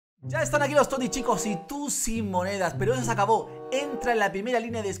Ya están aquí los Toty, chicos, y tú sin monedas, pero eso se acabó. Entra en la primera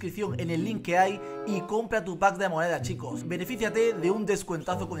línea de descripción en el link que hay y compra tu pack de monedas, chicos. Benefíciate de un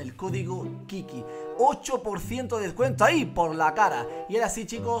descuentazo con el código Kiki. 8% de descuento ahí por la cara. Y ahora sí,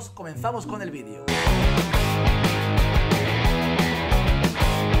 chicos, comenzamos con el vídeo.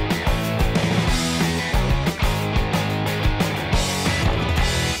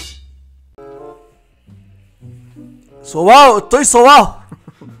 ¡Sobao! ¡Estoy sobao!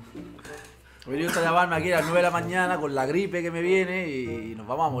 He venido a llamarme aquí a las 9 de la mañana con la gripe que me viene y nos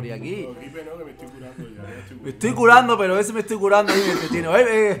vamos a morir aquí. No, gripe no, que me estoy curando ya. Me estoy curando, pero ese me estoy curando y me entretiene.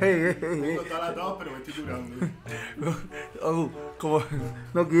 Tengo toda la tos, pero me estoy curando. Como...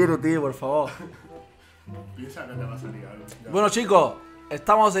 No quiero, tío, por favor. Piensa que te va a salir algo. Ya. Bueno, chicos,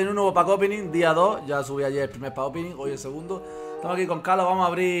 estamos en un nuevo pack opening, día 2. Ya subí ayer el primer pack opening, hoy el segundo. Estamos aquí con Carlos, vamos a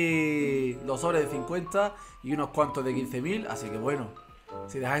abrir los sobres de 50 y unos cuantos de 15.000. Así que bueno,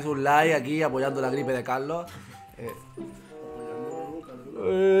 si dejáis un like aquí apoyando la gripe de Carlos.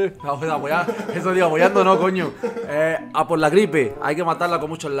 Apoyar, eso digo, apoyando no, coño. A por la gripe, hay que matarla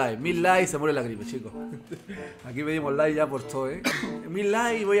con muchos likes. 1000 likes y se muere la gripe, chicos. Aquí pedimos like ya por todo, 1000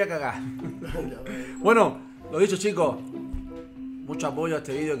 likes y voy a cagar. Bueno, lo dicho, chicos. Mucho apoyo a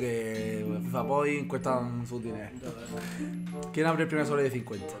este vídeo que FIFA Point cuestan su dinero. ¿Quién abre el primer sobre de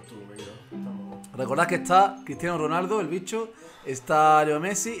 50? Recordad que está Cristiano Ronaldo, el bicho, está Leo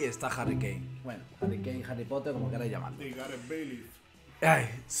Messi y está Harry Kane. Bueno, Harry Kane, Harry Potter, como queráis llamarlo. Ay,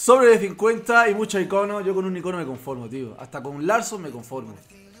 sobre de 50 y muchos iconos. Yo con un icono me conformo, tío. Hasta con Larson me conformo.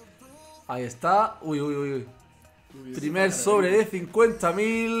 Ahí está. Uy. Primer sobre de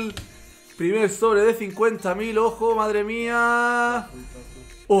 50.000. Primer sobre de 50.000. Ojo, madre mía.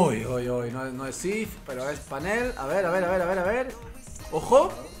 Uy. No es SIF, pero es panel. A ver.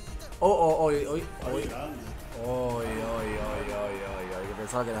 Ojo. Uy. Que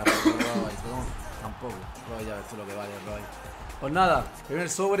pensaba que era tampoco. Roy, ya ves tú lo que vale, Roy. Pues nada, primer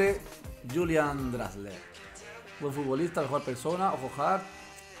sobre, Julian Draxler. Buen futbolista, mejor persona, ojo hard.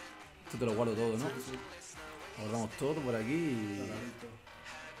 Esto te lo guardo todo, ¿no? Guardamos todo por aquí y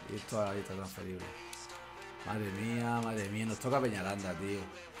esto ahí está transferible. Madre mía, nos toca Peñaranda, tío.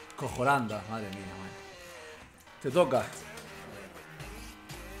 Cojoranda, madre mía, Te toca.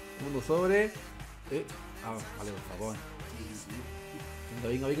 Segundo sobre. Vale, por favor.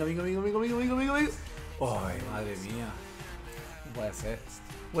 Venga. Ay, madre mía. No puede ser.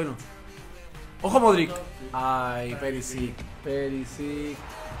 Bueno. ¡Ojo, Modric! Ay, Perisic.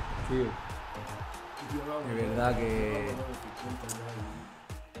 Tío. De verdad que...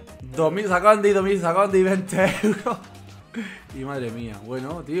 2000, sacaban de 20 euros. Y madre mía.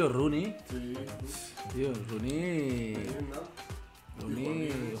 Bueno, tío, Rooney. Tío, Rooney...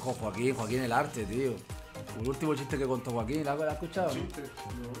 Ojo, Joaquín el arte, tío. El último chiste que contó Joaquín, ¿la has escuchado?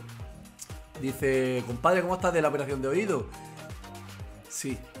 Dice, compadre, ¿cómo estás de la operación de oído?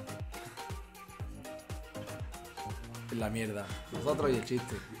 Sí. Es la mierda. Nosotros y el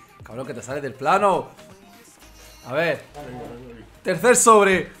chiste. Cabrón, que te sales del plano. A ver. Tercer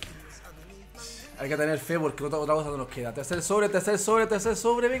sobre. Hay que tener fe porque otra cosa no nos queda. Tercer sobre. Venga.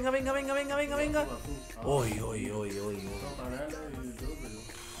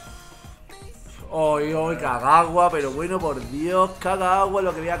 Uy, cagagua, pero bueno, por Dios, cagagua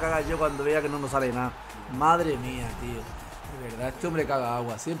lo que voy a cagar yo cuando vea que no nos sale nada. Madre mía, tío. De verdad, este hombre caga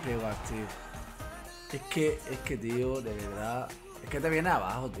agua, siempre igual, tío. Es que, tío, de verdad. Es que te viene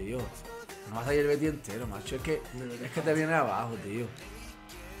abajo, tío. No vas a ir el Betty entero, macho. Es que te viene abajo, tío.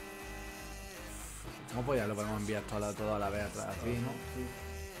 ¿Cómo pues ya lo podemos enviar toda la vez atrás, así, no?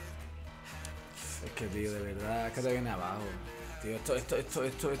 Es que, tío, de verdad, es que te viene abajo. Tío, esto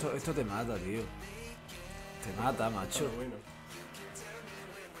te mata, tío. Te mata, macho.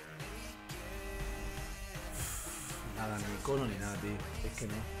 Nada, ni icono ni nada, tío. Es que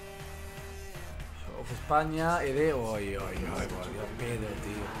no. Ojo España, Ede. Por Dios, Pedro,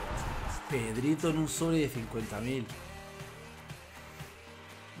 tío. Pedrito en un sobre de 50.000.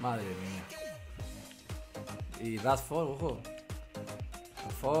 Madre mía. Y Rashford, ojo.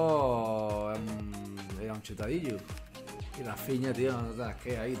 Rashford era un chetadillo. Y la fiña, tío, no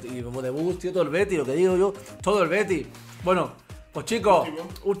que ahí. Y como de bus, tío, todo el Betty, lo que digo yo. Todo el Betty. Bueno, pues chicos,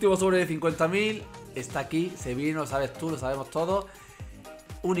 último sobre de 50.000. Está aquí, se viene, lo sabes tú, lo sabemos todos.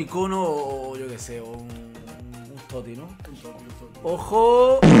 Un icono o yo qué sé, un Toty, ¿no?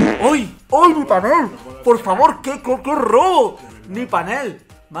 ¡Ojo! ¡Uy! ¡Uy, mi panel! Por favor, ¡qué robo! ¡Mi panel!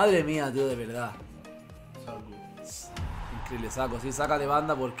 Madre mía, tío, de verdad. Increíble, saco. Sí, saca de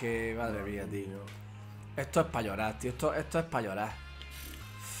banda porque... Madre mía, tío. Esto es para llorar, tío. Esto es para llorar.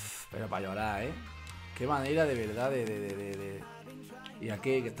 Pero para llorar, ¿eh? Qué manera de verdad de Y a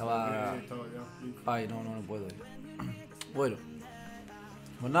qué, que estaba... Estaba ya. Ay, no puedo. Bueno.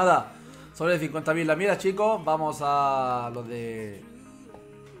 Pues nada. Sobre 50.000 la mira, chicos. Vamos a los de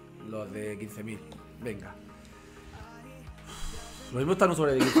 15.000. Venga. Lo mismo está en un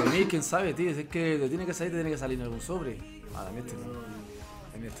sobre de 15.000, quién sabe, tío. Si es que te tiene que salir en algún sobre. Vale, en este no.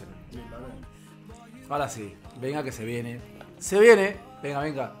 En este no. Ahora sí. Venga, que se viene. Se viene.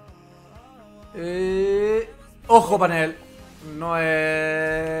 Venga. Ojo, panel. No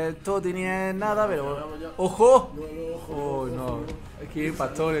es Toty ni es nada, pero... ¡Ojo! ¡Oh, no! Es que hay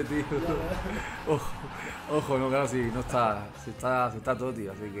pastones, tío. Ojo, no, claro, sí, no está. Si está Toty,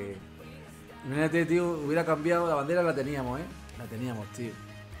 así que... Imagínate, tío, hubiera cambiado. La bandera la teníamos, ¿eh? La teníamos, tío.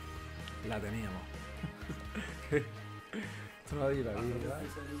 La teníamos. Esto no había la vida.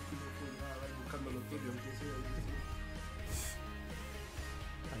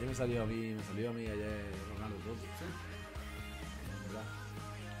 Ayer me salió a mí ayer Ronaldo Toty. ¿Verdad?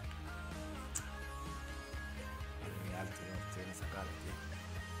 Qué alto, tío, no sacar, tío.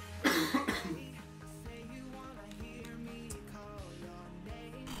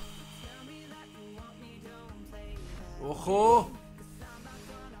 ¡Ojo!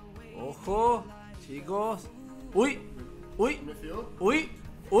 ¡Ojo! Chicos. ¡Uy! Bueno.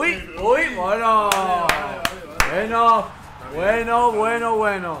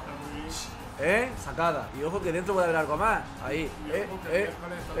 Bueno. Sacada. Y ojo que dentro puede haber algo más. Ahí.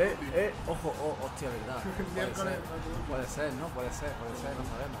 Ojo, hostia, verdad. Puede ser, no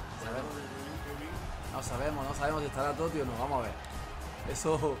sabemos si estará Toty o no. Vamos a ver.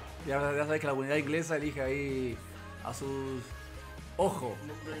 Eso, ya sabéis que la comunidad inglesa elige ahí a sus... Ojo.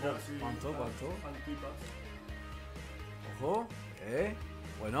 ¿Cuánto? Ojo.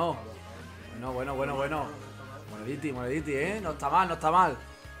 Bueno. Monediti, No está mal.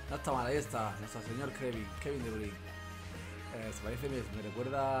 Ahí está. Nuestro señor Kevin De Bruyne. Se parece, me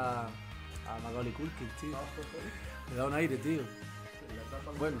recuerda a Macaulay Culkin, tío. Le da un aire, tío.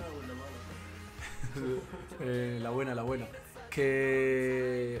 Bueno. La buena.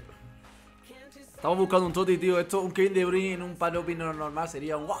 Que... Estamos buscando un Toty, tío. Esto, un Kevin De Bruyne en un palopino normal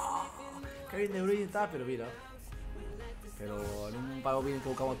sería un... ¡Wow! Kevin De Bruyne y tal, pero mira. Pero en un palopino que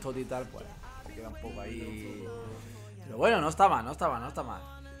buscamos Toty y tal, pues... Se queda un poco ahí... Pero bueno, no está mal.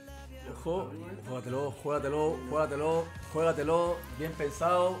 Ojo, juégatelo. Bien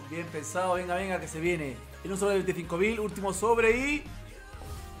pensado. Venga, que se viene. En un sobre de 25.000, último sobre y...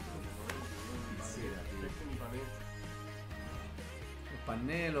 El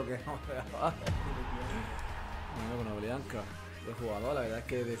panel, lo que no bueno, con Blanca. El jugador, la verdad es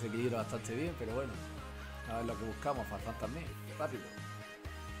que desequilibra bastante bien, pero bueno. A ver lo que buscamos, Farfán también. Rápido.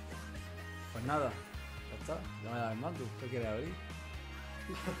 Pues nada, ya está. Ya me da el mando. ¿Qué quiere abrir?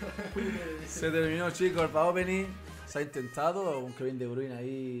 Se terminó, chicos, el opening. Se ha intentado un Kevin De Bruyne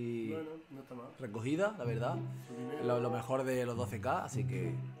ahí. Bueno, no está mal. Recogida, la verdad. Lo mejor de los 12K, así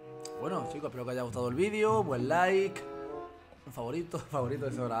que... Bueno, chicos, espero que os haya gustado el vídeo. Buen like. Un favorito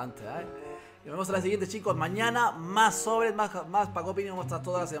de sobra antes, Y nos vemos en la siguiente, chicos. Mañana más sobres, más pack opening. Vamos a estar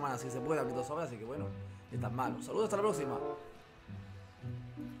toda la semana, si se puede, abriendo sobres. Así que bueno, ni tan mal. Un saludo, hasta la próxima.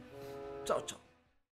 Chao.